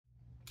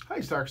Hi,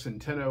 it's Dr.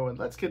 Centeno, and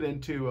let's get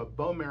into a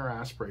bone marrow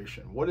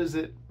aspiration. What is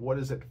it? What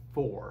is it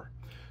for?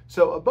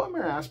 So a bone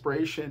marrow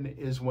aspiration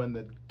is when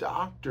the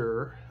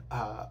doctor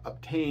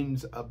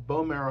obtains a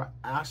bone marrow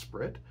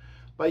aspirate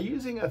by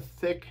using a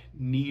thick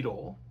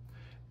needle,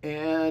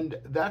 and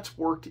that's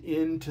worked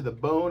into the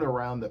bone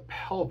around the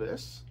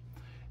pelvis.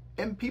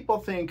 And people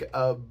think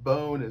of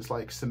bone as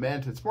like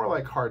cement. It's more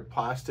like hard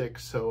plastic,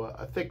 so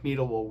a thick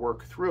needle will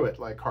work through it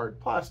like hard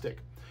plastic.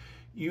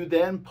 You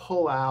then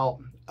pull out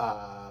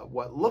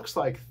what looks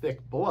like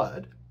thick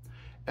blood,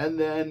 and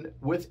then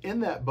within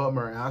that bone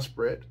marrow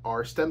aspirate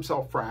are stem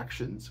cell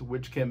fractions,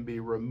 which can be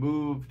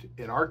removed,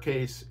 in our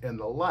case, in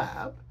the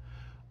lab,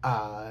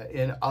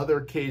 in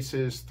other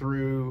cases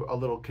through a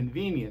little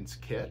convenience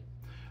kit.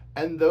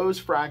 And those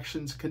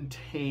fractions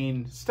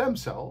contain stem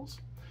cells.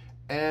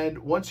 And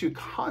once you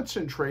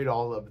concentrate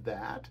all of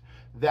that,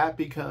 that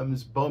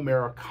becomes bone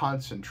marrow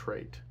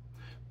concentrate.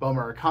 Bone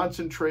marrow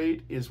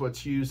concentrate is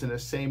what's used in a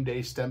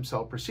same-day stem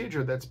cell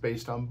procedure that's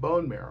based on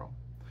bone marrow.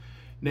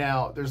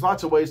 Now, there's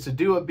lots of ways to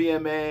do a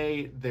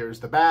BMA.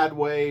 There's the bad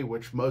way,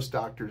 which most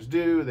doctors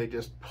do. They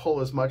just pull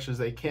as much as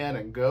they can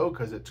and go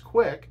because it's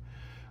quick.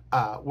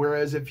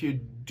 Whereas if you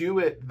do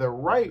it the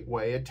right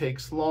way, it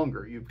takes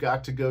longer. You've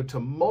got to go to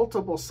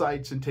multiple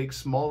sites and take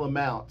small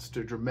amounts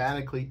to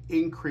dramatically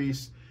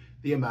increase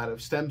the amount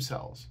of stem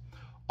cells.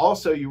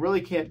 Also, you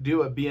really can't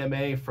do a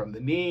BMA from the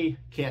knee,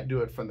 can't do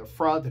it from the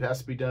front. It has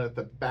to be done at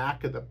the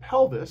back of the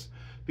pelvis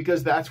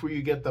because that's where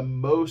you get the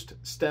most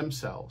stem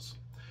cells.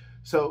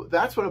 So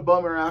that's what a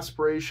bone marrow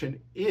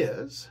aspiration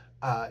is.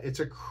 It's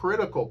a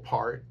critical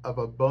part of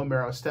a bone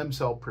marrow stem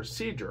cell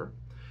procedure.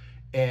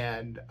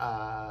 And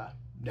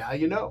now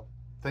you know.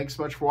 Thanks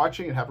so much for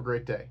watching and have a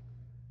great day.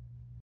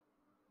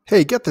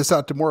 Hey, get this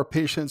out to more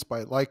patients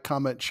by like,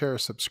 comment, share,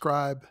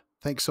 subscribe.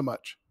 Thanks so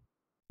much.